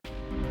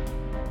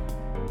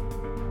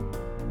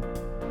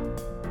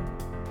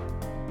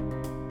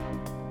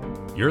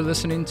You're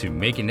listening to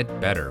Making It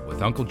Better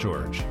with Uncle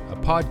George, a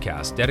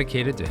podcast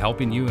dedicated to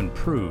helping you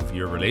improve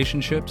your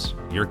relationships,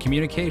 your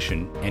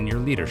communication, and your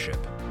leadership.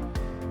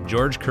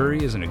 George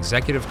Curry is an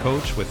executive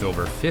coach with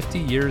over 50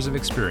 years of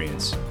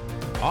experience,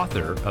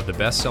 author of the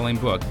best-selling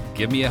book,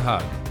 Give Me a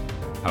Hug,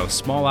 How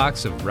Small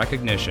Acts of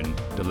Recognition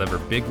Deliver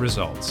Big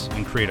Results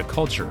and Create a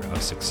Culture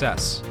of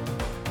Success,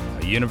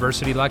 a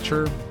university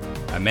lecturer,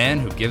 a man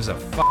who gives a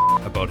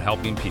about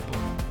helping people.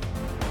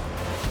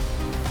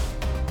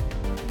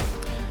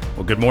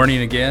 Well, good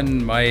morning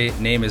again. My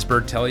name is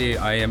Bert Tellier.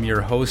 I am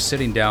your host,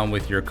 sitting down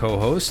with your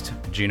co-host,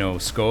 Gino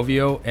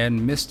Scovio, and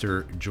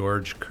Mr.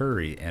 George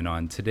Curry. And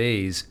on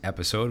today's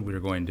episode, we're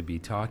going to be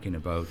talking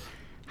about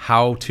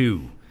how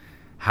to.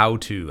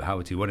 What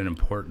an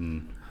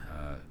important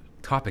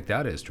topic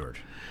that is,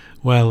 George.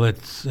 Well,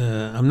 it's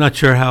I'm not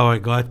sure how I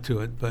got to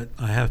it, but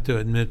I have to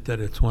admit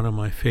that it's one of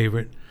my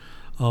favorite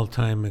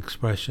all-time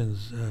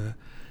expressions.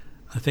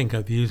 I think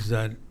I've used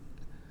that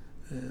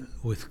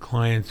with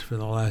clients for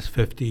the last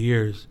 50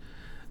 years,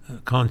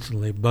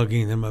 constantly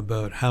bugging them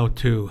about how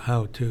to.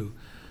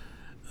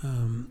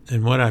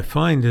 And what I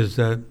find is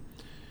that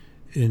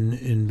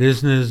in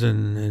business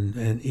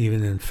and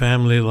even in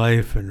family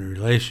life and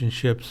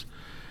relationships,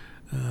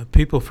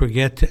 people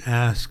forget to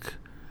ask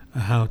a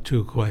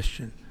how-to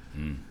question.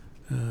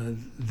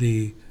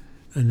 The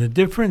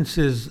difference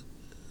is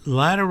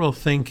lateral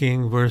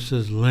thinking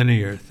versus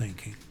linear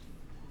thinking.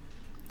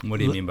 What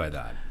do you mean by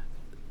that?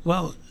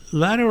 Well,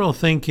 lateral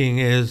thinking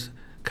is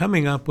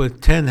coming up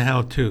with 10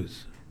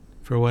 how-tos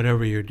for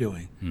whatever you're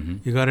doing. Mm-hmm.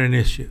 You got an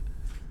issue.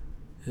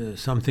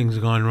 Something's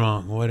gone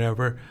wrong,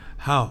 whatever.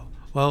 How?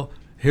 Well,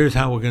 here's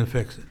how we're going to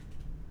fix it.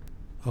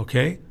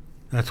 Okay?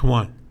 That's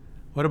one.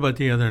 What about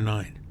the other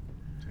 9?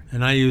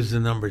 And I use the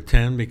number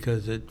 10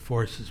 because it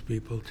forces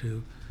people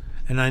to.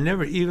 And I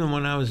never, even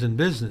when I was in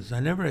business,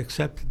 I never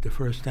accepted the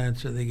first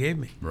answer they gave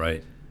me.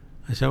 Right.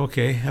 I said,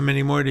 okay, how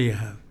many more do you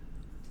have?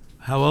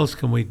 How else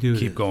can we do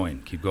this? Keep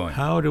going.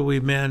 How do we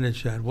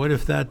manage that? What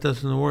if that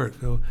doesn't work?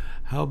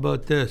 How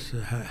about this?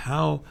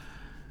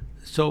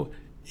 So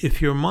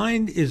if your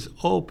mind is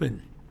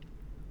open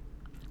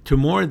to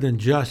more than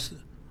just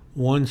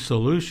one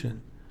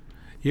solution,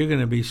 you're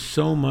going to be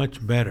so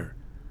much better.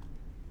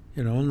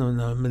 You know,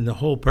 and the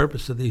whole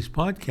purpose of these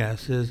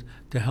podcasts is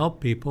to help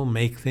people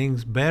make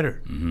things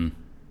better. Mm-hmm.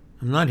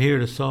 I'm not here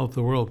to solve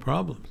the world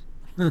problems.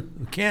 We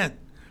can't.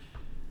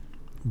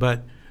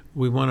 But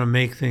we want to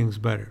make things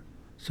better.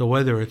 So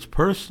whether it's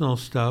personal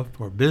stuff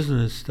or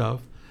business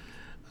stuff,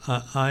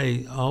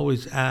 I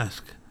always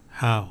ask,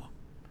 how?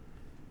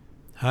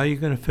 How are you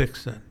going to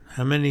fix that?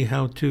 How many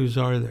how-tos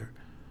are there?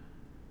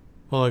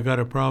 Well, I got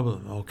a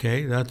problem.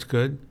 Okay, that's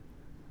good.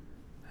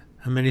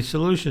 How many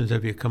solutions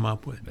have you come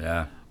up with?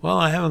 Yeah. Well,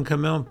 I haven't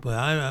come up with.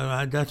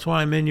 That's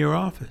why I'm in your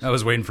office. I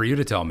was waiting for you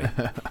to tell me.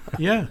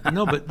 Yeah,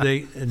 no, but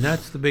and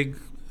that's the big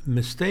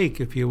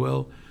mistake, if you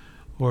will,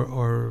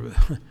 or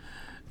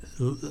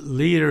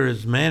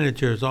leaders,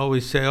 managers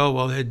always say, oh,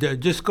 well,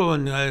 just go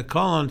and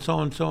call on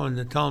so-and-so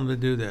and tell them to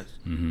do this.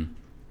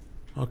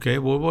 Mm-hmm. Okay,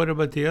 well, what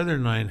about the other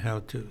 9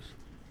 how-tos?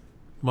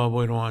 Well,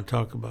 we don't want to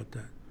talk about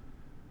that.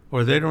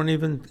 Or they don't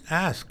even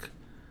ask.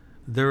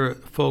 They're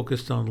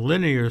focused on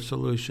linear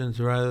solutions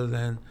rather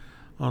than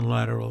on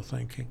lateral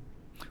thinking.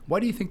 Why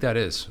do you think that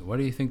is? Why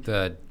do you think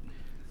that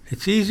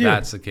it's easier?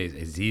 That's the case.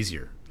 It's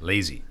easier.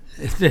 Lazy.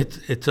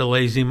 It's a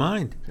lazy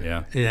mind.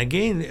 Yeah. And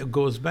again, it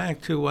goes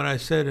back to what I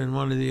said in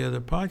one of the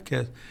other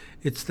podcasts.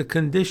 It's the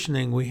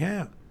conditioning we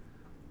have.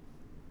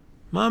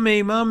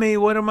 Mommy,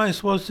 what am I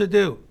supposed to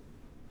do?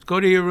 Go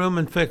to your room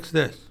and fix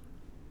this.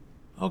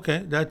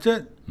 Okay, that's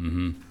it.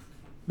 Mm-hmm.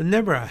 But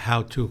never a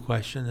how-to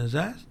question is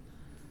asked.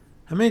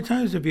 How many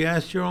times have you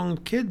asked your own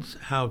kids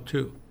how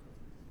to?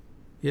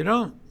 You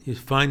don't. You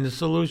find the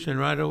solution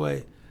right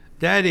away.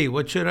 Daddy,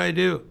 what should I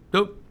do?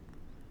 Nope.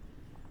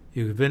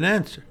 You give an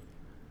answer.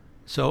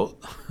 So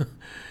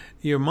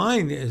your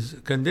mind is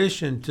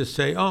conditioned to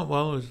say, oh,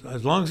 well,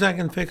 as long as I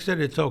can fix it,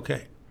 it's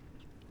okay.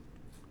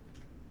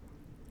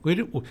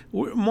 We're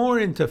more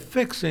into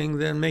fixing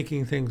than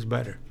making things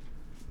better,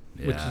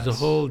 which is a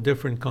whole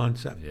different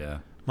concept. Yeah.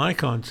 My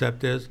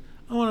concept is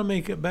I want to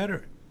make it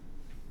better.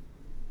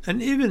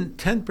 And even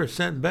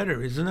 10%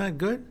 better, isn't that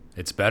good?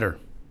 It's better.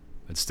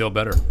 It's still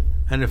better.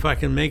 And if I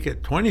can make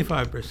it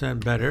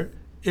 25% better,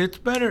 it's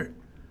better.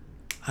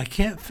 I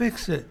can't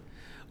fix it.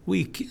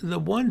 The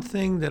one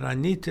thing that I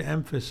need to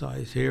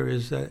emphasize here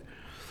is that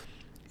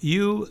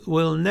you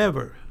will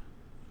never,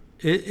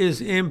 it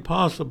is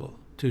impossible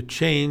to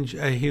change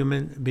a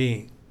human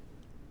being.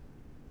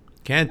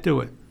 Can't do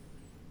it.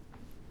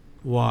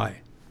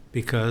 Why?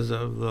 Because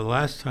of the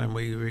last time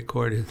we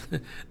recorded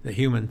the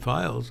human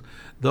files,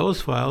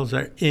 those files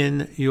are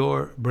in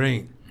your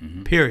brain,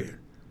 period.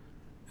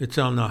 It's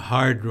on the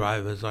hard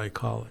drive, as I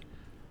call it.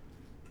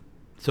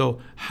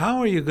 So how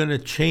are you going to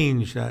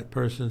change that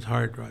person's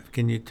hard drive?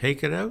 Can you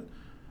take it out?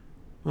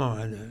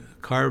 Well,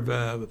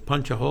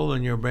 punch a hole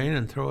in your brain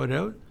and throw it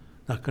out?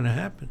 Not going to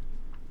happen.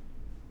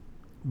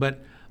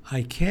 But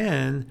I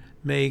can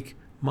make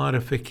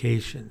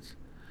modifications.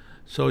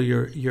 So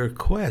your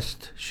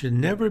quest should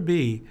never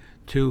be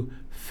to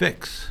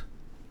fix.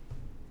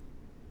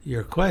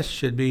 Your quest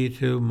should be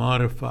to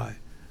modify,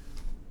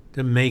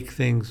 to make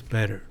things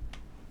better.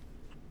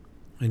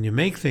 And you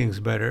make things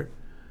better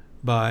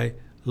by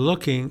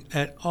looking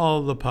at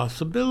all the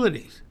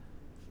possibilities.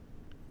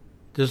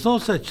 There's no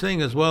such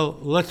thing as, well,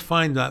 let's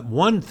find that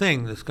one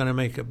thing that's going to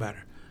make it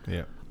better.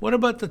 Yeah. What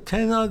about the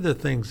 10 other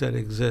things that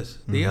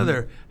exist, the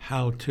other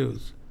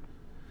how-tos?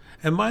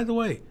 And by the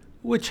way,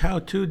 which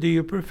how-to do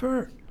you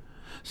prefer?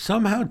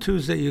 Some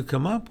how-tos that you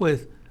come up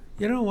with,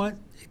 you know what,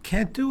 you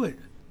can't do it.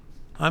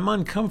 I'm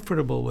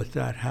uncomfortable with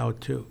that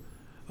how-to.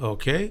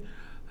 Okay,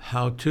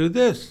 how-to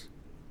this.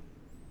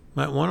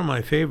 One of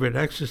my favorite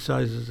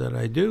exercises that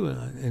I do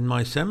in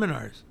my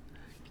seminars,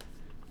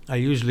 I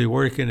usually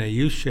work in a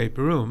U-shaped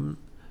room,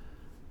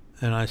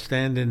 and I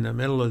stand in the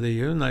middle of the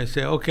U, and I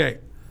say, okay,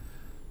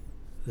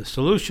 the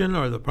solution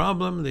or the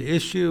problem, the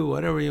issue,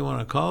 whatever you want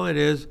to call it,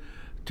 is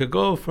to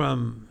go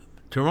from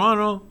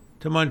Toronto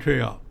to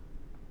Montreal.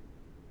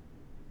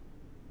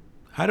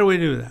 How do we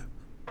do that?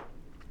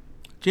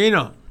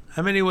 Gino,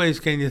 how many ways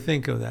can you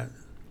think of that?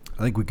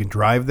 I think we can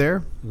drive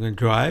there. You can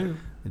drive.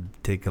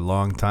 It'd take a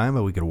long time,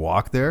 but we could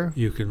walk there.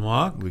 You can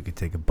walk. We could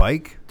take a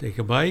bike. Take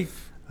a bike.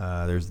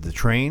 There's the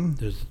train.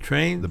 There's the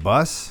train. The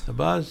bus. The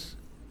bus.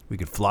 We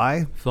could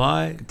fly.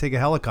 Fly. Take a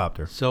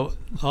helicopter. So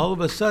all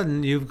of a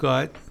sudden, you've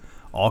got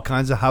all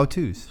kinds of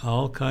how-tos.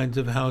 All kinds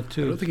of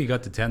how-tos. I don't think you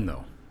got to 10,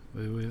 though.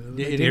 We You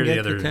didn't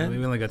get to 10?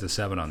 We only got to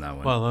 7 on that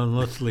one. Well, then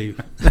let's leave.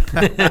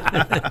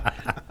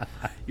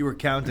 You were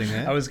counting,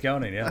 eh? I was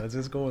counting, yeah. Let's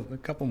just go with a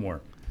couple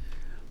more.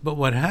 But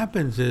what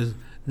happens is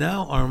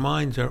now our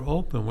minds are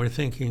open. We're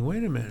thinking,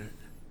 wait a minute.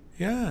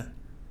 Yeah.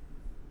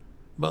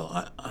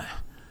 Well,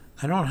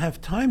 I don't have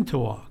time to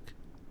walk.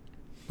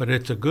 But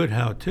it's a good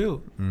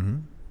how-to. Mm-hmm.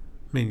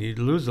 I mean, you'd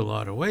lose a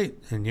lot of weight.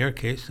 In your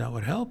case, that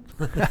would help.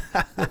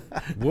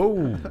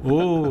 Whoa.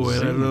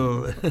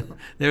 Oh,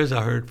 there's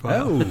a hurt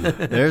file. Oh.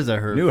 There's a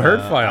hurt New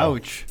hurt file.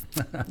 Ouch.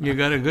 You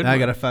got a good Now one. I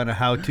got to find a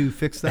how-to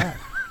fix that.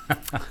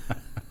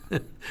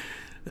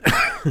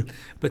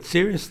 But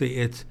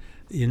seriously,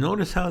 you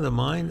notice how the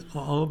mind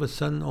all of a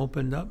sudden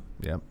opened up?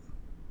 Yep.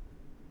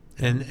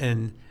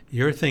 And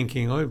you're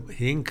thinking, oh,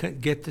 he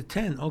didn't get to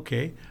 10.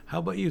 Okay, how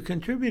about you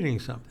contributing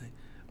something?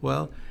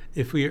 Well,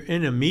 if we're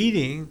in a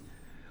meeting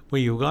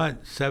where you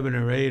got 7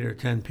 or 8 or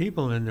 10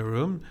 people in the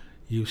room,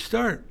 you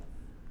start.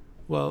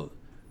 Well,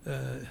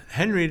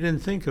 Henry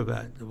didn't think of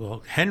that.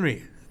 Well,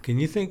 Henry, can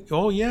you think?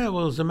 Oh, yeah,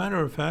 well, as a matter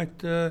of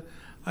fact,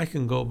 I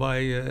can go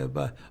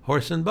by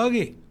horse and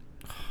buggy.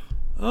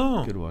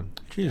 Oh. Good one.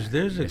 Geez,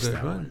 there's a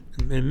good one.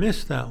 I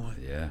missed that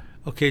one. Yeah.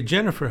 Okay,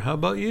 Jennifer, how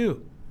about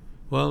you?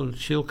 Well,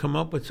 she'll come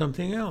up with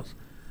something else.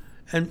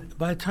 And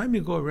by the time you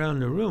go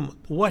around the room,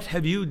 what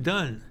have you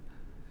done?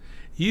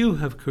 You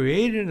have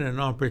created an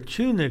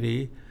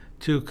opportunity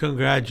to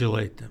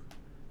congratulate them,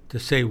 to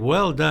say,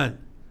 well done,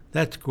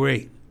 that's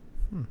great.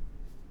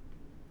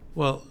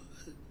 Well,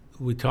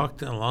 we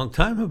talked a long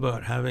time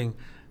about having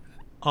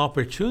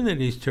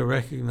opportunities to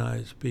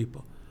recognize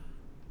people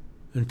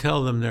and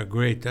tell them they're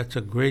great. That's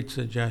a great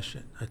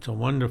suggestion. That's a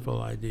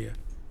wonderful idea.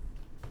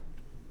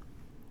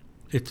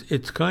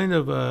 It's kind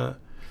of a,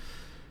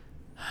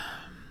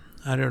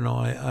 I don't know,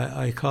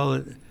 I call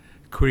it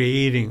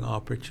creating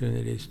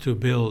opportunities to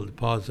build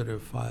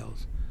positive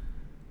files.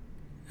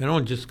 They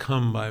don't just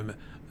come by,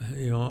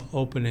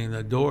 opening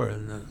the door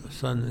and the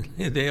sun,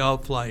 they all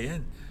fly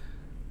in.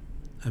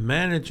 A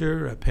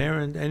manager, a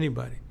parent,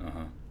 anybody.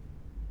 Uh-huh.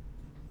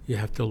 You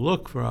have to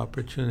look for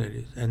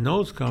opportunities, and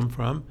those come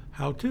from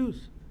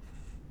how-tos.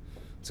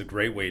 It's a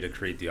great way to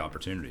create the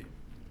opportunity.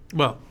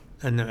 Well,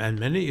 and the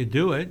minute you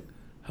do it,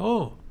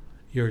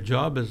 your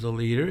job as a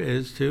leader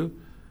is to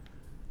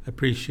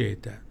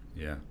appreciate that.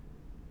 Yeah.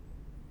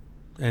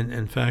 And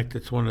in fact,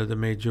 it's one of the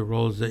major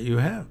roles that you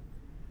have.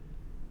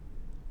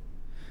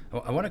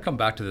 I want to come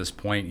back to this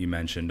point you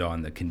mentioned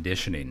on the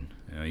conditioning.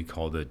 You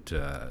called it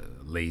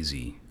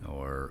lazy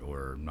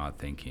or not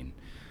thinking.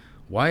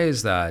 Why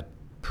is that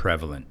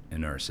prevalent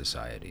in our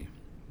society?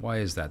 Why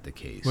is that the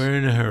case? We're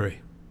in a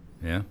hurry.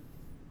 Yeah?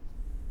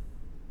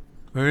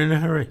 We're in a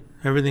hurry.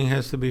 Everything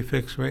has to be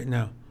fixed right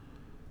now.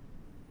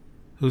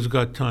 Who's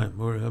got time?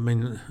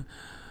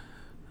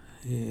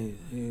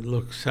 You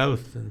look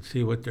south and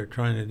see what they're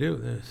trying to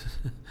do.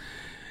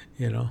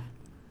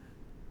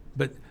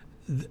 But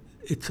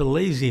it's a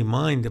lazy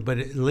mind.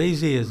 But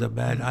lazy is a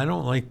bad. I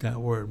don't like that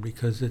word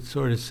because it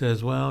sort of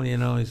says, well,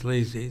 he's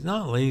lazy. He's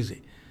not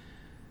lazy.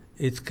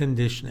 It's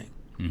conditioning.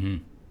 Mm-hmm.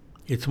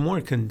 It's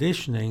more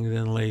conditioning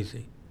than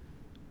lazy.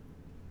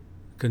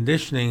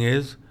 Conditioning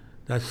is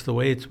that's the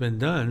way it's been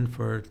done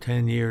for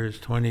 10 years,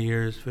 20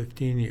 years,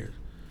 15 years.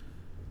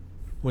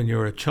 When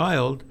you're a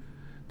child,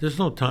 there's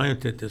no time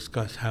to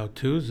discuss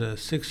how-tos. A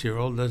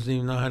 6-year-old doesn't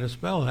even know how to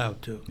spell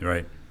how-to.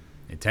 Right.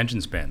 Attention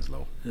span's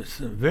low. It's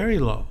very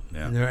low.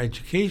 Yeah. And their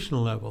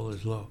educational level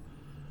is low.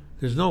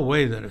 There's no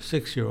way that a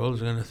 6-year-old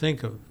is going to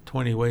think of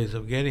 20 ways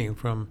of getting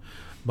from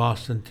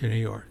Boston to New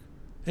York.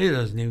 He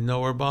doesn't even know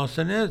where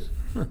Boston is.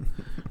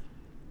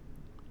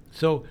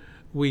 So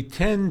we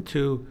tend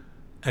to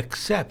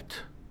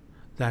accept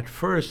that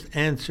first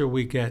answer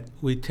we get.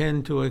 We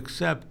tend to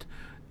accept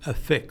a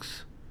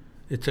fix.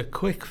 It's a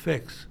quick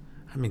fix.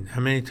 I mean,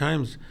 how many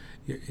times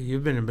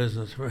you've been in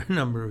business for a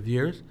number of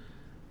years?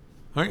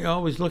 Aren't you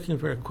always looking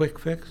for a quick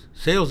fix?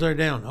 Sales are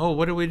down. Oh,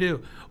 what do we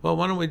do? Well,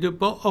 why don't we do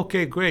both?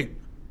 Okay, great.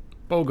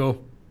 BOGO.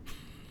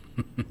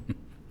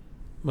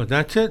 But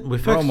that's it. We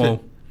fixed Promo.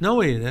 it. No,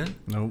 we didn't.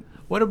 Nope.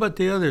 What about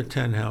the other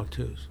 10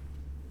 how-tos?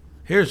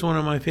 Here's one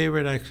of my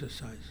favorite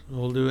exercises.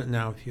 We'll do it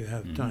now if you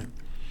have time.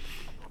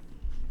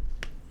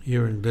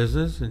 You're in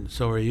business, and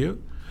so are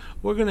you.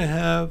 We're going to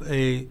have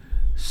a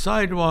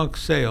sidewalk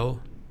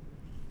sale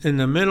in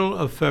the middle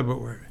of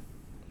February.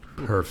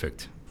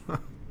 Perfect.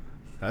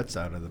 That's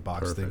out of the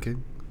box Perfect.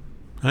 thinking.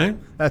 Right?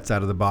 That's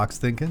out of the box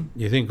thinking.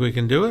 You think we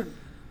can do it?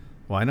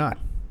 Why not?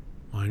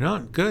 Why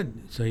not?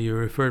 Good. So you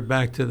referred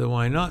back to the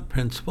why not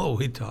principle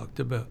we talked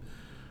about.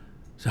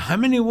 So how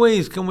many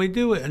ways can we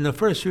do it? And the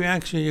first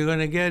reaction you're going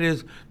to get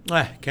is,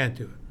 can't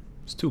do it.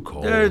 It's too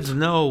cold. There's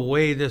no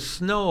way. The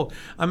snow,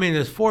 I mean,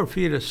 there's 4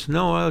 feet of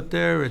snow out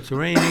there. It's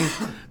raining.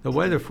 The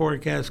weather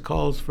forecast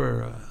calls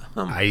for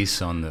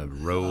Ice on the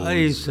roads.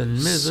 ice and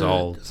misery.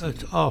 salt.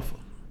 It's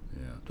awful.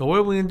 Yeah. So what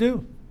are we going to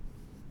do?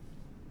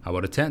 How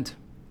about a tent?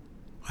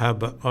 How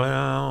about,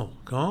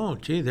 oh,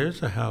 gee,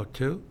 there's a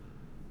how-to.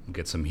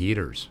 Get some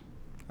heaters.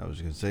 I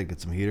was going to say,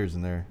 get some heaters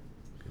in there.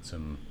 Get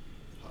some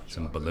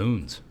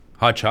balloons.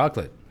 Hot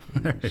chocolate.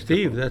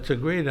 Steve, that's a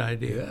great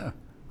idea. Yeah.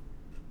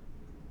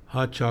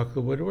 Hot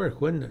chocolate would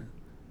work, wouldn't it?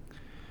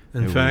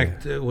 In It would.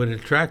 fact, it would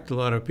attract a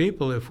lot of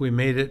people if we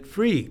made it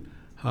free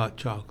hot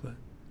chocolate.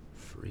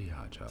 Free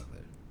hot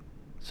chocolate.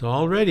 So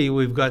already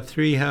we've got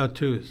 3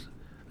 how-tos,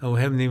 and we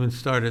haven't even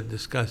started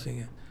discussing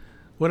it.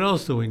 What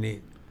else do we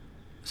need?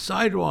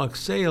 Sidewalk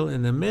sale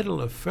in the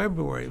middle of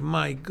February.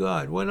 My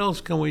God, what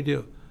else can we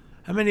do?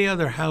 How many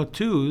other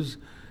how-tos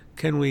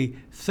can we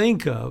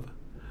think of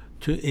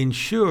to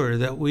ensure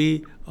that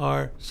we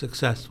are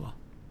successful?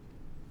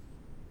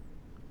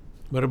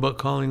 What about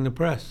calling the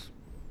press?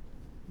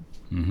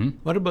 Mm-hmm.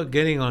 What about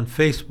getting on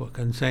Facebook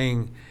and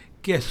saying,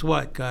 guess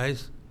what,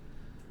 guys?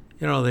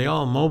 You know, they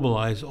all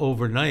mobilize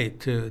overnight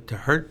to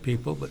hurt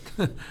people,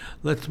 but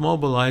let's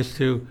mobilize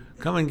to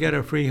come and get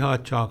a free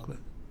hot chocolate.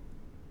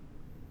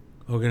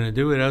 We're going to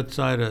do it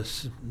outside a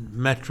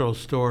Metro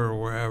store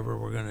or wherever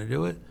we're going to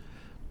do it.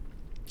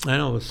 And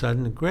all of a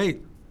sudden,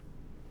 great.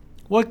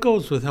 What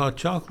goes with hot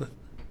chocolate?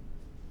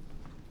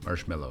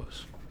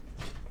 Marshmallows.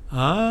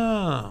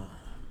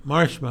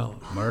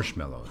 Marshmallows.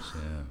 Marshmallows,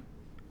 yeah.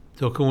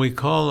 So can we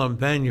call a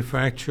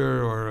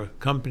manufacturer or a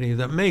company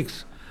that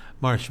makes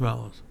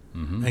marshmallows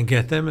and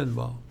get them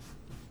involved?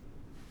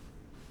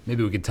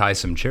 Maybe we could tie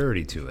some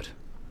charity to it.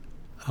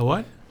 A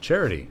what?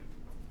 Charity.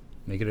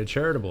 Make it a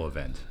charitable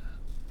event.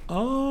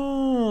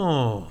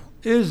 Oh,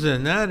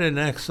 isn't that an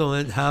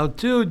excellent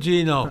how-to,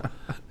 Gino?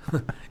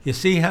 You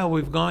see how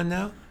we've gone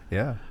now?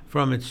 Yeah.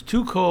 From it's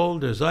too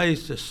cold, there's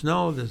ice, there's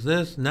snow, there's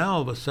this. Now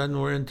all of a sudden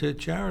we're into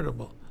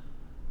charitable.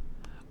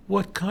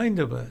 What kind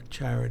of a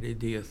charity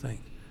do you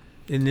think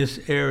in this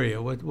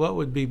area? What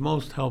would be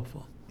most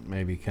helpful?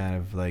 Maybe kind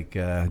of like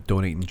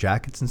donating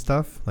jackets and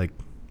stuff. Like,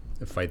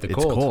 Fight the it's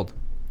cold. cold,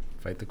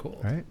 Fight the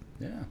cold. right?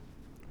 Yeah.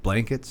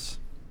 Blankets,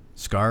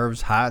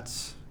 scarves,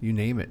 hats, you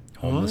name it.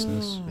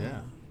 Homelessness. Oh. Yeah.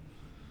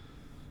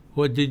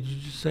 What did you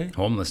just say?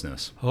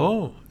 Homelessness.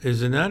 Oh,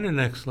 isn't that an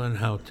excellent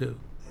how-to?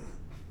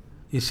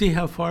 You see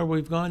how far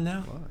we've gone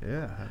now? Well,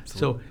 yeah,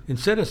 absolutely. So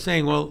instead of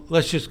saying, well,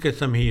 let's just get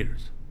some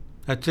heaters.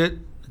 That's it.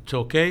 It's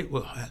okay.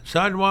 Well,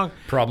 sidewalk,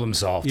 Problem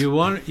solved. you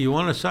want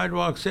a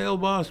sidewalk sale,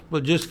 boss?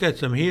 Well, just get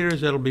some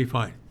heaters. It'll be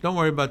fine. Don't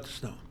worry about the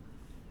snow.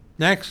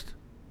 Next.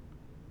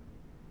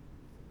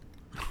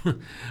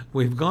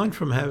 We've gone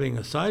from having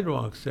a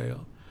sidewalk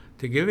sale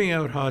to giving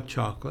out hot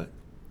chocolate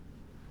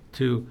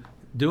to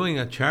doing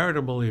a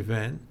charitable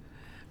event.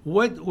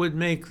 What would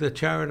make the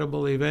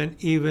charitable event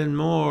even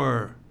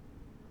more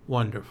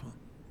wonderful?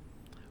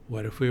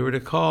 What if we were to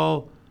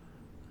call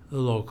the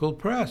local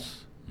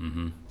press?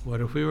 Mm-hmm.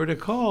 What if we were to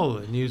call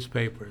the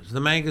newspapers,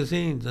 the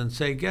magazines, and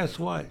say, guess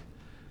what?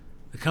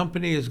 The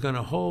company is going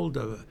to hold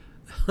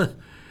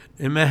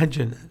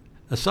imagine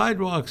a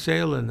sidewalk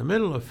sale in the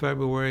middle of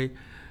February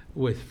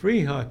with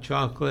free hot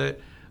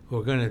chocolate.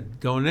 We're going to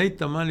donate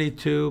the money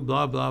to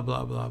blah, blah,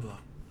 blah, blah, blah.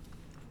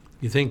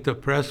 You think the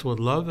press would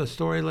love a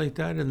story like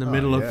that in the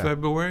middle of yeah.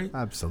 February?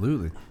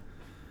 Absolutely.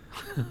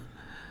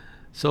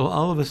 So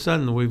all of a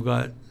sudden we've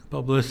got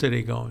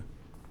publicity going.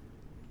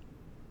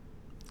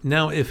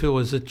 Now, if it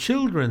was a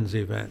children's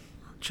event,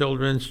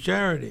 children's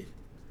charity,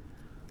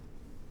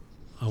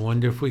 I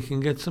wonder if we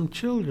can get some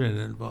children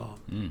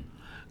involved. Mm.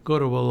 Go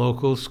to a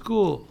local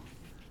school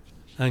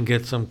and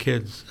get some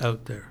kids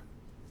out there.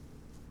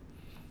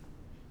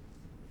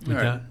 All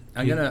right.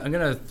 That- I'm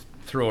gonna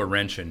throw a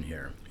wrench in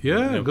here. I'm Yeah,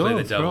 gonna go.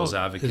 play the devil's throw.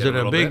 advocate Is it a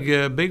little big,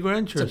 bit. big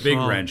wrench or It's a big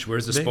small? wrench.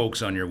 Where's the Big?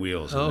 spokes on your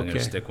wheels? I'm Okay. gonna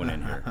stick one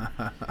in here.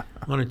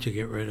 Why don't you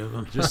get rid of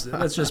them?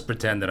 Let's just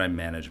pretend that I'm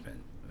management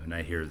and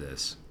I hear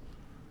this.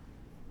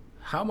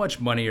 how much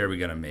money are we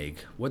going to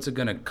make? What's it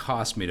going to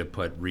cost me to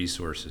put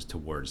resources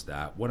towards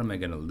that? What am I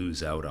going to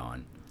lose out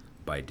on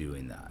by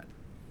doing that?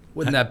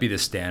 Wouldn't that be the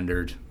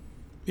standard?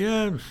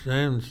 Yeah,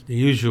 and the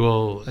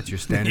usual. That's your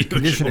standard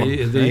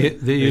conditioning.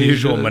 The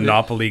usual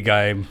Monopoly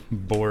guy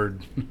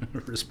board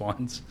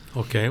response.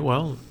 Okay,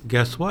 well,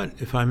 guess what?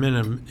 If I'm in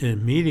a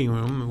meeting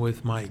room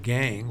with my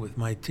gang, with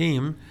my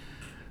team,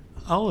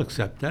 I'll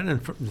accept that,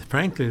 and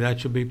frankly,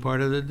 that should be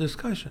part of the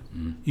discussion.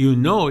 Mm. You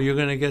know you're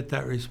going to get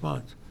that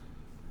response.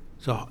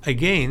 So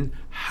again,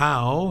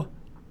 how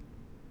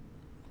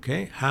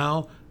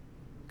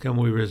can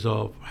we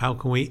resolve? How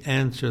can we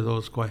answer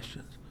those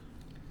questions?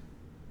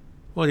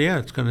 Well, yeah,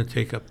 it's going to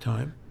take up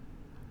time.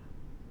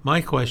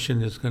 My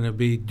question is going to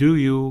be, do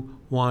you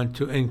want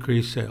to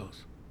increase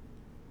sales?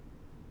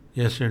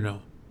 Yes or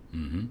no?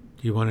 Mm-hmm. Do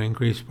you want to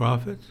increase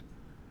profits?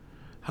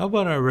 How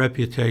about our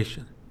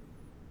reputation?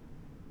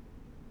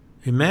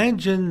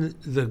 Imagine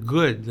the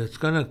good that's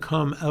going to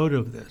come out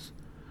of this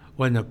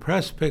when the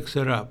press picks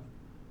it up.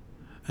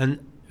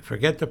 And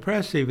forget the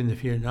press, even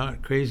if you're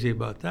not crazy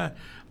about that.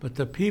 But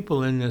the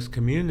people in this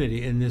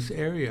community, in this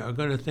area, are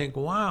going to think,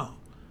 wow,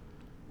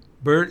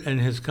 Bert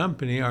and his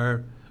company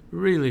are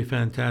really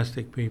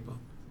fantastic people.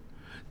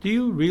 Do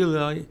you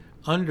really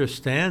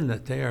understand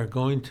that they are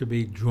going to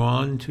be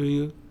drawn to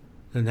you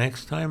the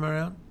next time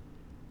around?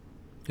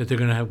 That they're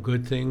going to have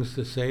good things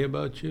to say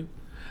about you?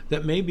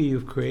 That maybe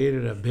you've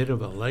created a bit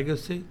of a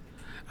legacy,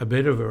 a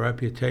bit of a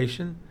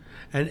reputation,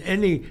 and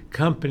any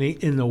company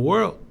in the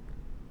world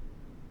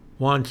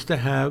wants to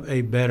have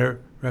a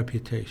better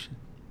reputation,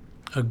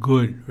 a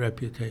good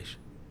reputation.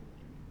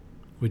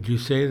 Would you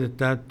say that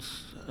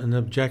that's an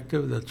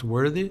objective that's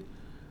worthy?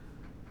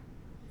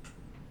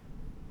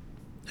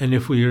 And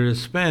if we were to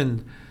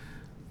spend,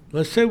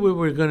 let's say we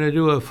were going to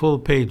do a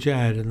full-page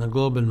ad in the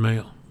Globe and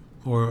Mail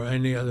or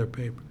any other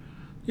paper,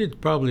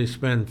 you'd probably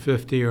spend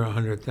 $50,000 or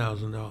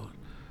 $100,000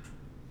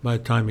 by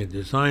the time you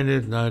design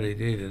it.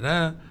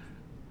 Da-da-da-da-da.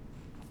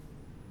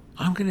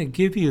 I'm going to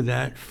give you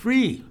that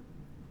free.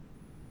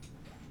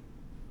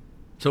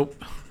 So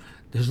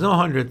there's no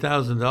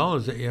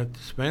 $100,000 that you have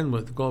to spend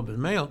with Globe and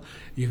Mail.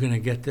 You're going to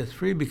get this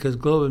free because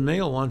Globe and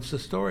Mail wants the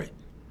story.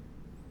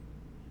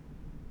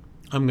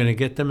 I'm going to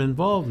get them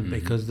involved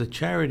because the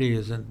charity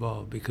is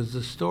involved, because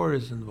the store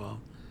is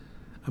involved.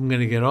 I'm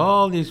going to get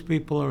all these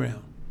people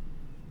around.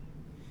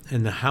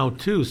 And the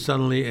how-to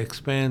suddenly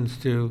expands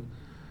to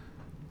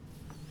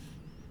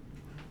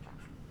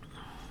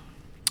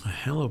a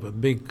hell of a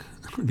big,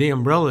 the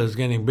umbrella is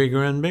getting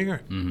bigger and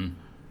bigger. Mm-hmm.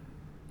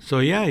 So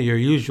yeah, your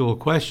usual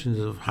questions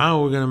of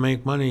how we're going to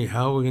make money,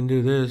 how we're going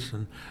to do this,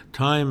 and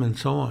time and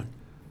so on.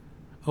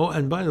 Oh,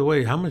 and by the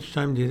way, how much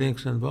time do you think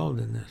is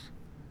involved in this?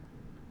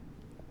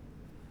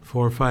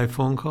 4 or 5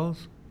 phone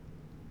calls?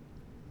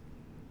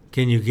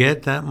 Can you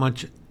get that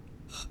much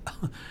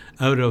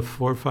out of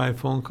 4 or 5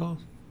 phone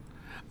calls?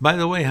 By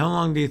the way, how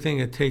long do you think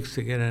it takes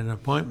to get an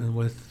appointment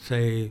with,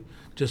 say,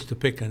 just to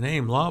pick a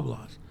name,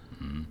 Loblaws?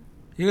 Mm-hmm.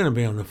 You're going to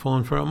be on the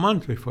phone for a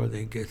month before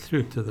they get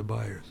through to the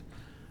buyers.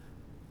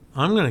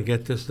 I'm going to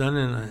get this done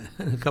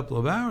in a couple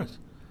of hours.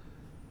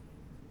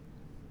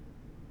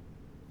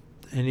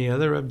 Any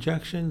other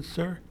objections,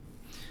 sir?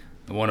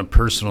 I want a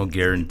personal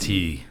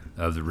guarantee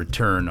of the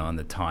return on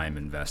the time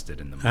invested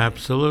in the money.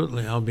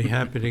 Absolutely. I'll be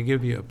happy to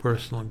give you a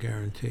personal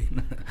guarantee.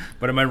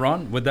 But am I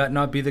wrong? Would that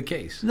not be the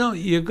case? No,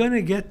 you're going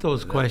to get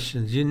those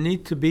questions. You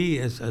need to be,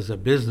 as a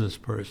business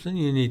person,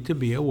 you need to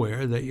be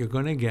aware that you're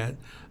going to get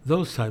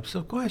those types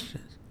of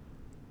questions.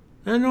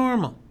 They're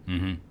normal.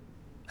 Mm-hmm.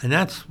 And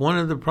that's one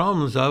of the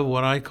problems of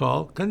what I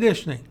call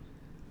conditioning.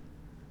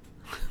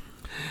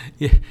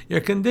 You're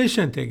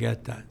conditioned to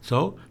get that.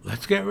 So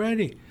let's get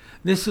ready.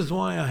 This is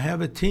why I have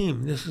a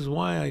team. This is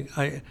why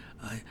I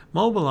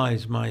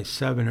mobilize my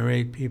 7 or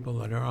 8 people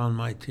that are on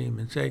my team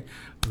and say,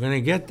 we're going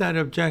to get that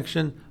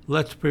objection.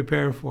 Let's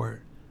prepare for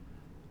it.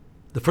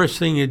 The first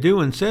thing you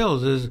do in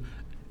sales is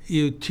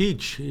you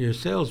teach your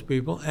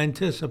salespeople,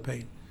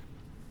 anticipate.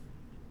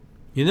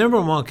 You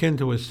never walk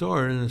into a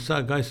store and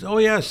the guy says, oh,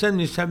 yeah, send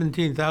me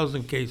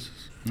 17,000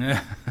 cases.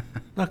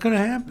 Not going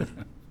to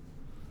happen.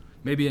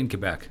 Maybe in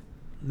Quebec.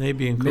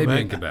 Maybe in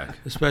Quebec.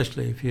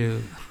 Especially if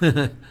you...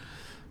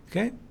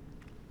 Okay?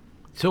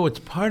 So it's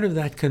part of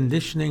that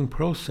conditioning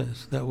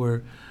process that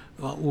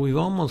we've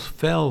almost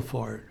fell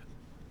for it.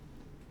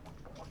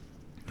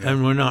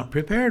 And we're not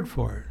prepared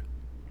for it.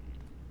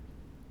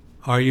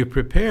 Are you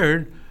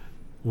prepared?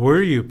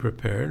 Were you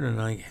prepared?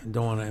 And I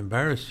don't want to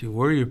embarrass you.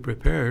 Were you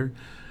prepared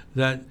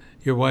that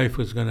your wife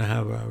was going to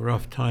have a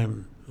rough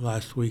time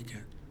last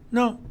weekend?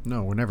 No.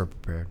 No, we're never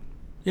prepared.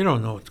 You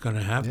don't know what's going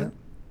to happen. Yeah.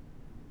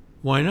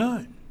 Why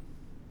not?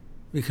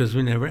 Because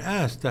we never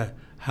asked that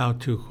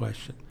how-to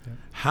question. Yeah.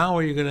 How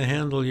are you going to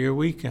handle your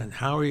weekend?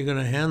 How are you going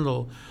to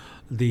handle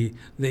the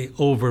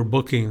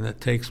overbooking that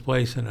takes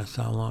place in a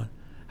salon?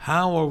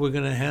 How are we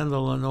going to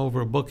handle an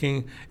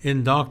overbooking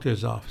in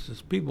doctor's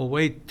offices? People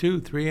wait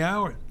 2-3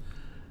 hours.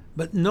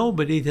 But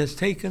nobody has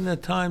taken the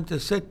time to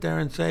sit there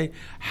and say,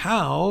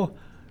 how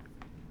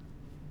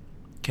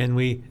can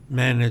we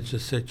manage the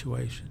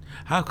situation?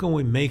 How can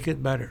we make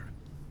it better?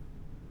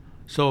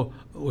 So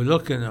we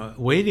look in a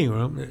waiting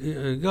room.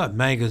 You got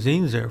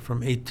magazines there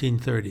from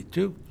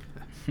 1832,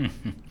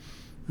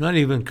 not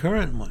even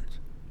current ones.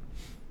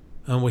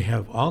 And we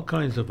have all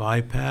kinds of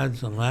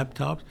iPads and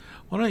laptops.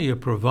 Why don't you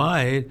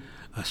provide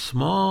a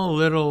small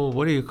little,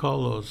 what do you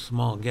call those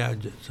small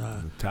gadgets?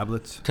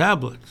 Tablets.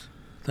 Tablets.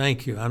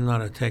 Thank you. I'm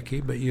not a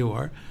techie, but you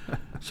are.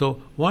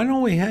 So why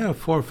don't we have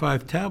 4 or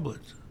 5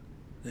 tablets?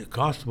 They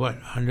cost,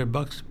 what,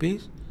 $100 a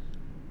piece?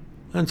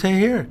 And say,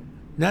 here,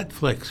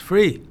 Netflix,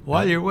 free.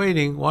 While you're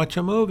waiting, watch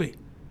a movie.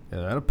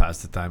 Yeah, that'll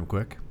pass the time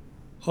quick.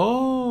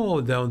 Oh,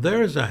 now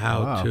there's a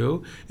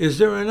how-to. Is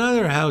there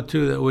another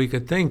how-to that we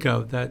could think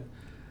of that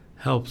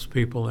helps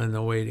people in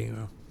the waiting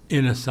room,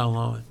 in a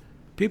salon?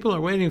 People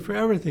are waiting for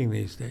everything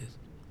these days.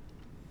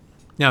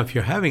 Now, if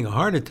you're having a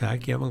heart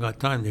attack, you haven't got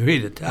time to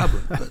read a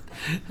tablet.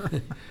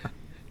 But,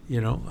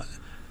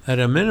 at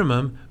a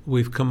minimum,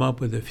 we've come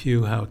up with a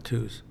few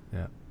how-tos.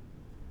 Yeah.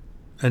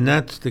 And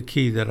that's the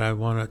key that I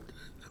want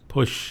to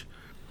push.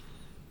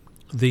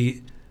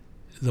 The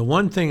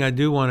one thing I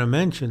do want to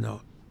mention,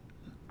 though,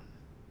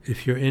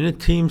 if you're in a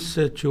team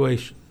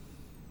situation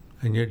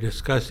and you're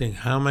discussing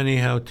how many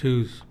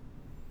how-tos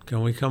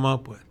can we come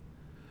up with,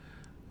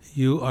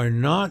 you are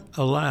not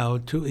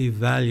allowed to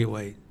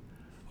evaluate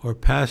or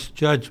pass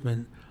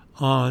judgment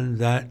on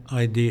that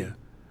idea.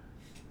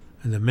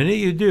 And the minute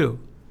you do,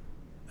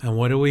 and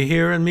what do we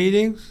hear in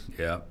meetings?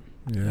 Yeah.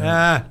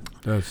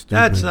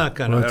 That's not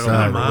going to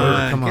come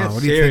on. Come on, Get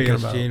what are you thinking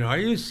serious, about? Gino. Are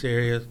you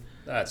serious?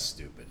 That's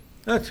stupid.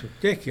 That's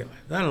ridiculous.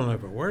 That'll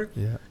never work.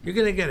 Yeah. You're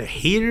going to get a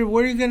heater?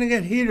 Where are you going to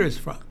get heaters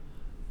from?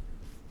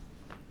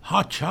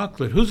 Hot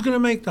chocolate. Who's going to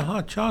make the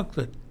hot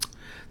chocolate?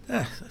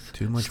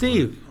 Too much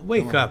Steve,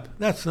 wake up.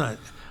 That's not.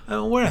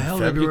 Where the hell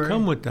did you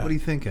come with that? What are you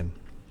thinking?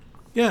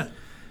 Yeah.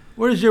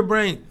 Where's your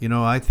brain?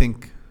 I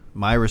think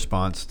my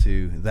response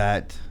to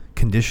that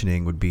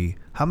conditioning would be,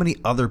 how many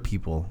other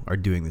people are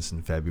doing this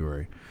in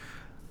February?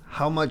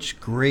 How much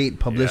great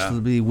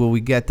publicity will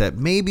we get that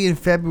maybe in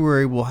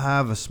February we'll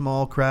have a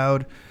small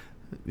crowd,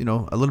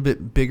 a little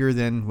bit bigger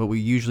than what we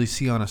usually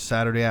see on a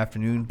Saturday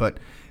afternoon, but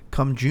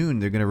come June,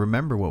 they're going to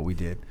remember what we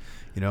did.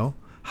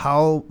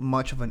 How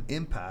much of an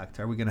impact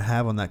are we going to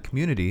have on that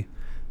community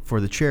for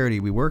the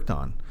charity we worked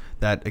on?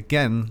 That,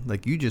 again,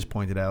 like you just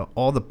pointed out,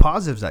 all the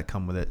positives that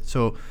come with it.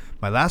 So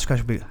my last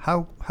question would be,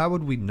 how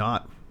would we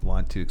not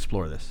want to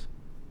explore this?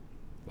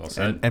 Well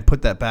said. And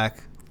put that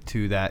back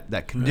to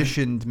that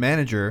conditioned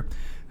manager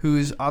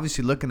who's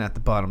obviously looking at the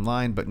bottom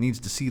line but needs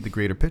to see the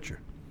greater picture.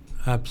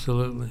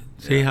 Absolutely.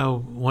 See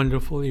how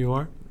wonderful you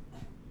are?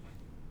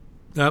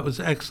 That was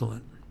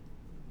excellent.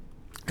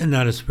 And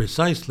that is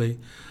precisely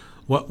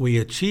what we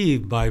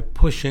achieve by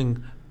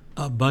pushing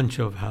a bunch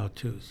of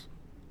how-tos.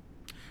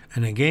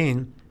 And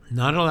again,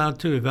 not allowed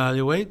to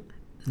evaluate,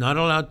 not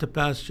allowed to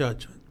pass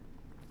judgment.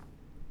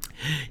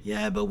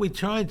 Yeah, but we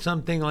tried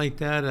something like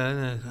that,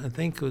 I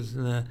think it was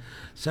in the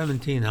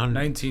 1700s.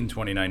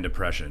 1929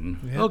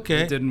 Depression. Yeah.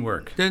 Okay. It didn't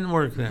work. Didn't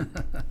work then.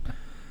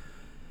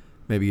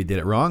 Maybe you did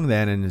it wrong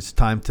then, and it's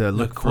time to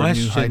look for new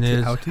The question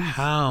is, how-tos.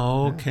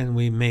 how can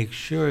we make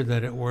sure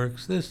that it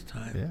works this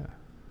time? Yeah.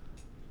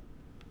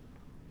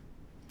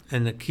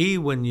 And the key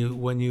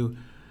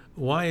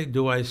why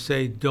do I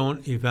say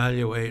don't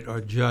evaluate or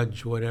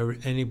judge whatever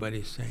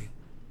anybody's saying?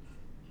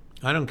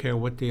 I don't care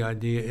what the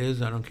idea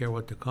is. I don't care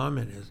what the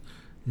comment is.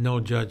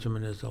 No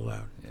judgment is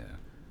allowed. Yeah.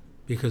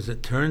 Because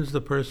it turns the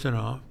person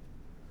off.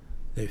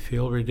 They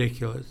feel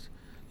ridiculous.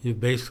 You've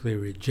basically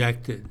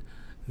rejected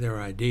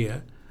their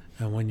idea.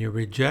 And when you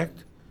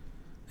reject,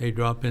 they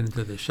drop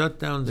into the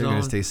shutdown They're zone.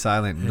 going to stay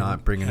silent and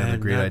not bring another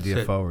great that's idea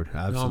it. forward.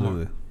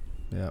 Absolutely.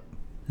 No Yep.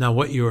 Now,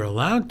 what you're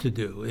allowed to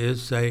do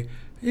is say,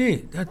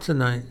 hey, that's a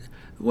nice...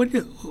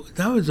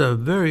 that was a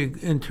very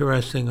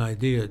interesting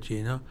idea,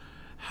 Gino.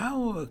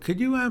 How could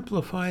you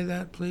amplify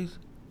that, please?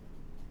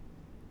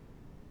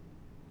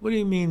 What do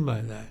you mean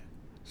by that?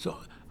 So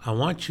I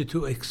want you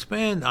to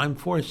expand. I'm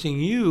forcing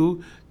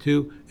you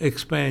to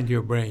expand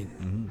your brain.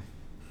 Mm-hmm.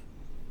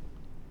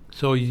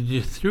 So you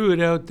just threw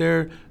it out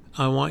there.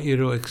 I want you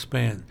to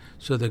expand.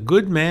 So the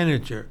good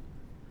manager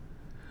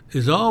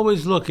is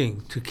always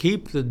looking to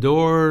keep the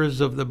doors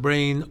of the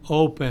brain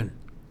open.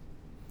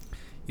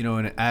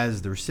 And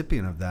as the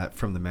recipient of that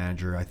from the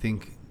manager, I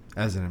think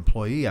as an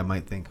employee, I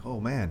might think, oh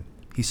man,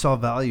 he saw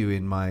value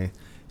in my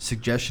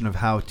suggestion of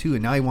how to,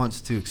 and now he wants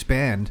to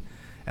expand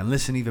and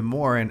listen even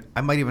more. And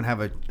I might even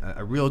have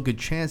a real good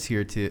chance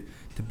here to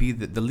be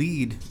the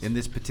lead in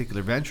this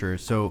particular venture.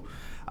 So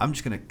I'm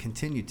just going to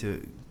continue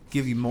to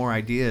give you more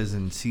ideas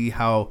and see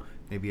how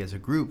maybe as a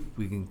group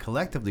we can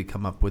collectively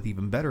come up with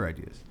even better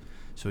ideas.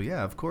 So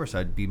yeah, of course,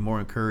 I'd be more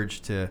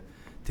encouraged to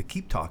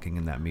keep talking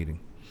in that meeting.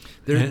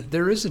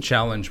 There is a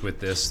challenge with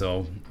this,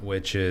 though,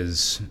 which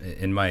is,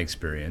 in my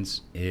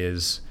experience,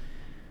 is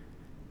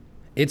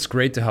it's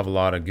great to have a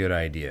lot of good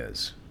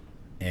ideas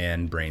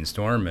and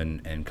brainstorm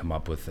and come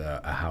up with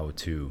a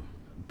how-to.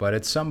 But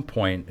at some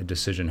point, a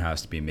decision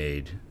has to be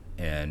made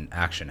and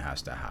action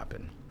has to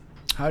happen.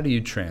 How do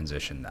you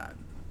transition that?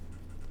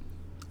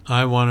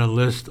 I want to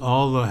list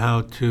all the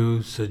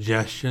how-to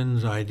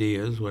suggestions,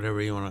 ideas,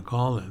 whatever you want to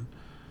call them.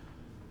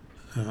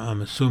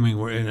 I'm assuming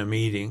we're in a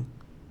meeting.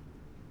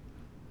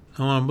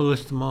 I want to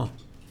list them all.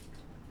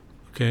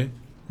 Okay?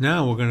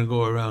 Now we're going to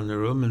go around the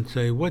room and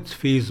say, what's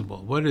feasible?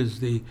 What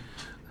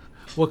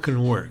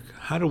can work?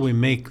 How do we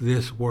make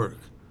this work?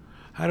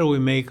 How do we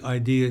make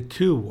idea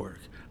 2 work?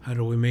 How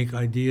do we make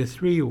idea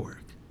 3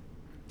 work?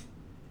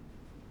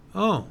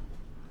 Oh,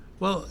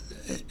 well,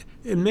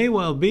 it may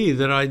well be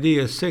that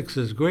idea 6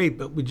 is great,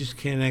 but we just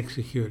can't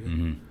execute it.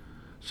 Mm-hmm.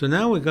 So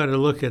now we've got to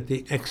look at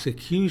the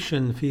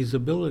execution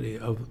feasibility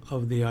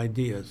of the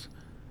ideas.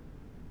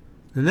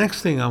 The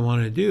next thing I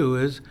want to do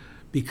is,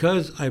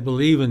 because I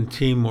believe in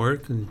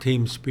teamwork and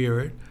team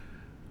spirit,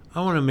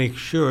 I want to make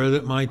sure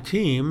that my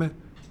team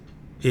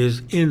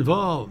is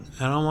involved,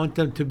 and I want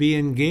them to be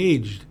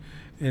engaged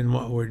in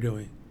what we're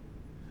doing.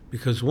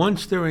 Because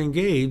once they're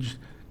engaged,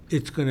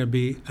 it's going to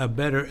be a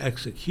better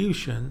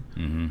execution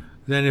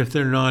than if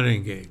they're not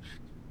engaged.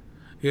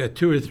 You got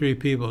 2 or 3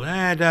 people,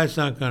 that's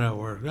not going to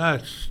work.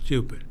 That's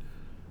stupid.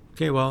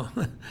 Okay, well,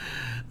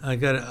 I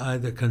got to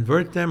either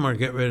convert them or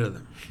get rid of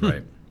them.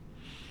 Right.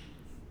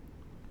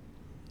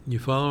 You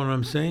follow what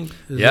I'm saying?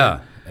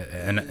 Yeah,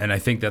 and I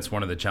think that's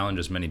one of the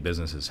challenges many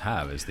businesses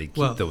have is they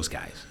keep those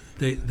guys.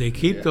 They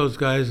keep those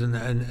guys, and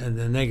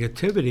the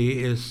negativity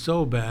is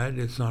so bad,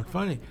 it's not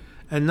funny.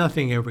 And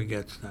nothing ever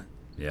gets done.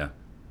 Yeah.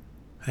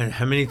 And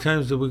how many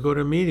times do we go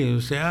to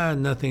meetings and say,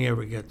 nothing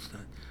ever gets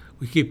done?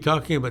 We keep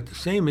talking about the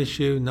same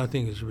issue,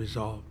 nothing is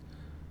resolved.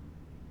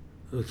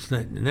 It's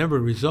never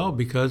resolved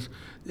because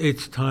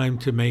it's time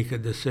to make a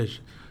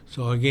decision.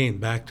 So again,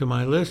 back to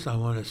my list, I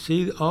want to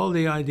see all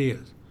the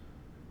ideas.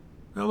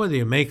 Now, whether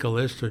you make a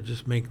list or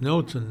just make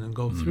notes and then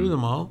go through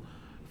them all,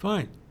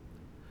 fine.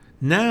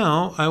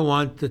 Now I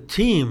want the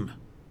team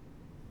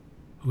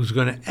who's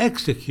going to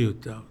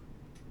execute them.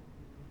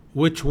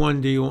 Which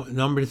one do you want?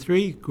 Number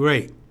 3?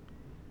 Great.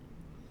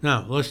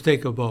 Now, let's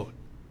take a vote.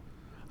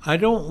 I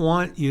don't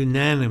want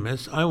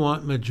unanimous. I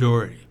want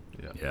majority.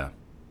 Yeah.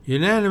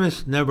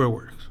 Unanimous never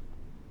works.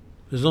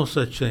 There's no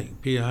such thing.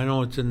 I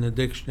know it's in the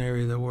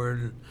dictionary, the word,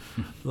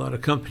 and a lot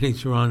of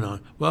companies run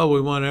on, well, we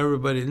want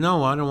everybody.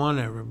 No, I don't want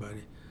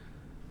everybody.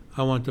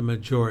 I want the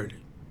majority.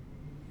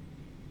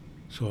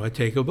 So I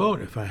take a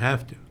vote if I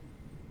have to.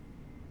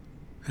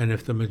 And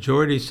if the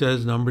majority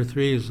says number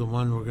 3 is the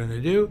one we're going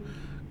to do,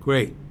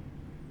 great.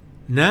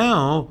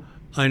 Now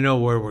I know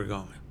where we're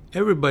going.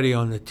 Everybody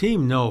on the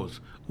team knows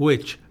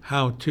which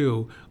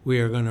how-to we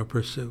are going to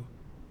pursue.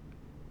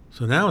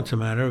 So now it's a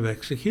matter of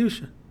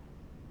execution.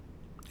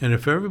 And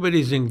if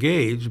everybody's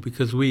engaged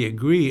because we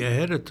agree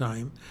ahead of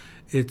time,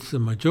 it's the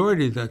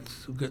majority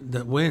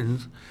that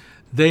wins,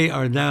 they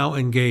are now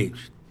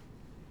engaged.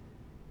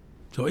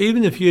 So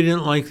even if you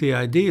didn't like the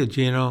idea,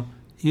 Gino,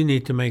 you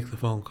need to make the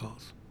phone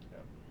calls.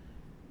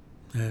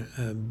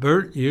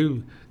 Bert,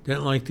 you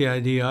didn't like the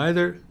idea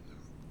either.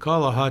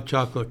 Call a hot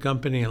chocolate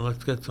company and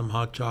let's get some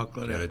hot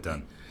chocolate. Get it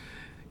done.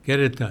 Get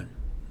it done.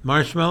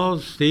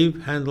 Marshmallows,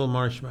 Steve, handle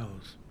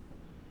marshmallows.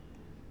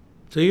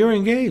 So you're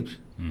engaged.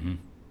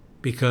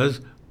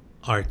 Because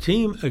our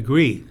team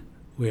agreed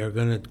we are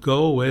going to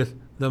go with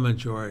the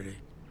majority.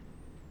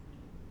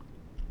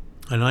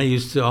 And I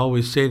used to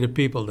always say to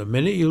people, the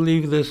minute you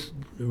leave this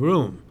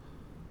room,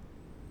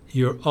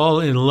 you're all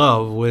in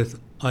love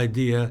with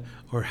idea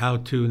or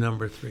how-to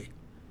number 3.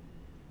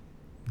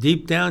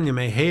 Deep down, you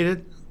may hate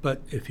it,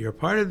 but if you're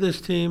part of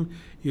this team,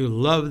 you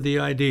love the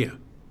idea,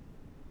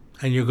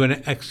 and you're going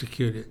to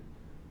execute it.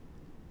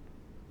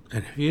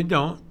 And if you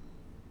don't,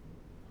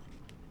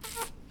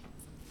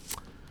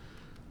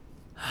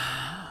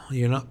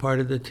 you're not part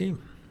of the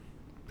team.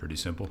 Pretty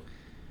simple.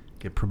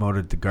 Get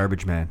promoted to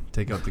garbage man.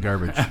 Take out the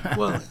garbage.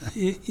 Well,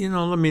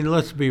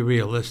 let's be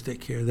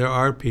realistic here. There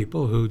are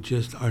people who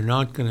just are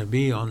not going to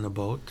be on the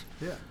boat.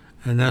 Yeah.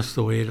 And that's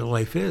the way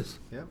life is.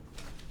 Yep.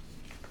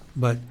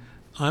 But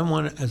I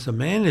want to, as a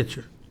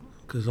manager,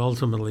 because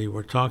ultimately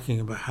we're talking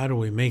about how do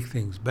we make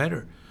things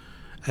better.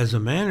 As a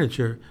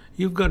manager,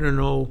 you've got to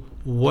know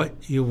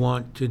what you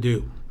want to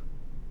do.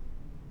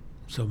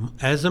 So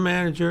as a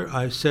manager,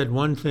 I've said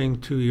one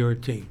thing to your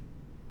team.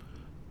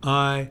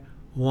 I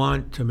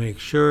want to make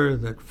sure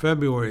that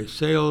February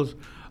sales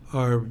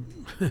are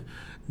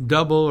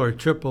double or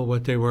triple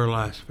what they were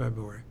last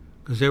February,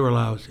 because they were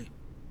lousy.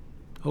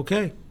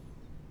 Okay.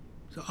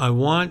 So I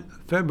want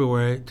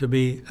February to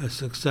be a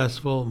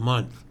successful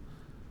month.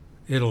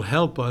 It'll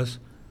help us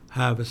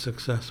have a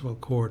successful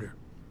quarter.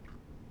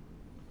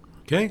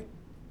 Okay?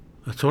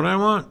 That's what I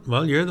want.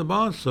 Well, you're the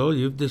boss, so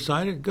you've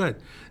decided. Good.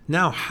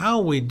 Now, how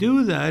we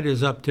do that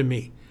is up to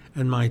me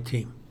and my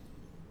team.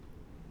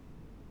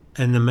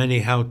 And the many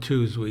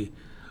how-tos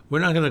we're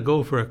not going to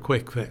go for a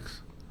quick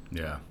fix.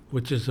 Yeah.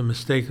 Which is a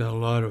mistake that a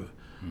lot of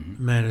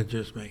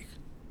managers make.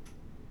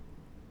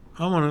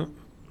 I want to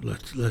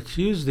let's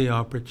use the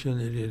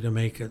opportunity to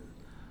make it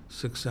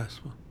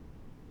successful.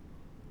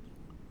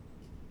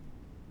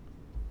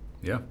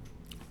 Yeah.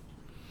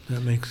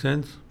 That makes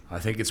sense? I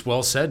think it's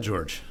well said,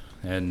 George.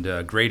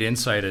 And great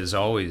insight as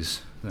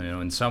always.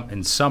 In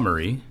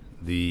summary,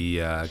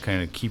 The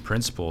kind of key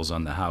principles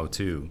on the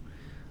how-to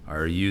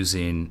are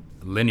using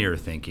linear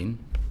thinking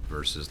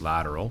versus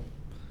lateral.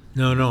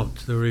 No,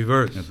 it's the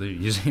reverse. They're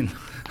using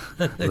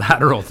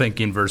lateral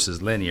thinking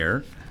versus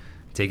linear,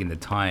 taking the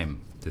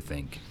time to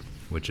think,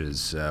 which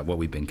is what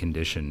we've been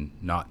conditioned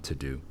not to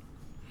do.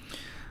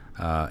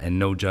 And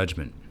no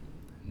judgment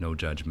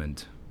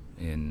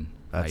in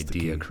That's the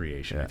idea key.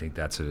 creation. Yeah. I think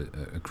that's a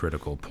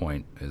critical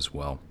point as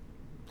well.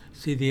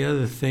 See, the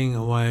other thing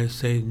why I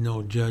say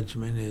no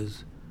judgment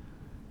is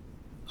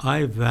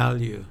I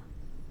value,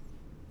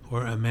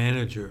 or a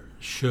manager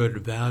should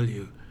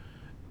value,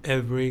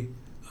 every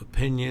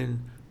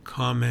opinion,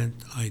 comment,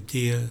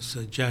 idea,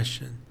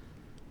 suggestion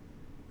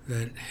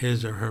that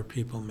his or her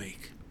people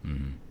make.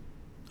 Mm-hmm.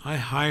 I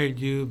hired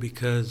you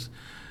because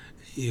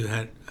you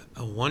had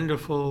a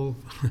wonderful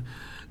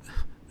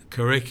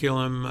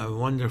curriculum, a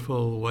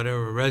wonderful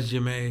whatever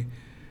resume.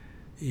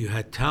 You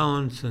had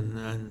talents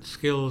and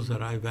skills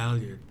that I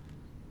valued.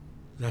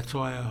 That's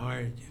why I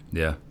hired you.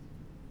 Yeah.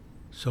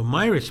 So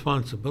my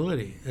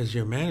responsibility as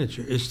your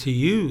manager is to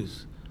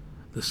use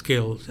the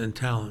skills and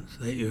talents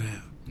that you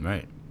have.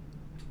 Right.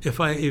 If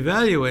I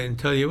evaluate and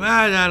tell you,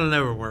 that'll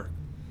never work,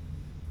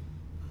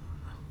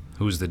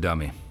 Who's the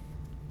dummy?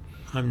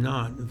 I'm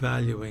not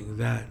valuing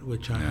that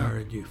which I Yeah.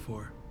 hired you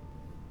for.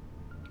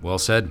 Well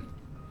said.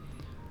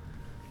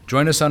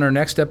 Join us on our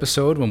next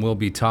episode when we'll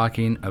be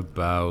talking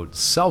about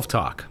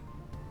self-talk.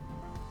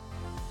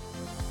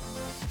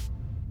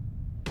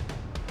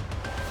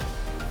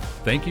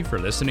 Thank you for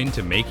listening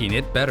to Making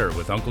It Better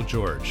with Uncle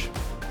George.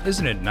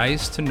 Isn't it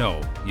nice to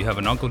know you have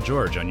an Uncle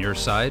George on your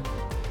side?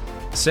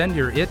 Send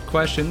your IT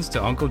questions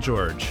to Uncle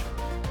George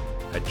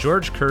at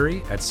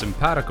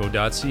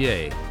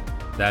georgecurry@simpatico.ca.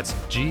 That's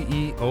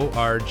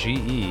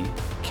GeorgeKouri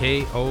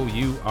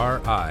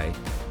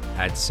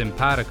at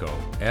simpatico,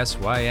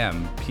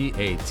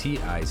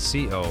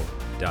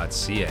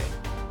 SYMPATICO.ca.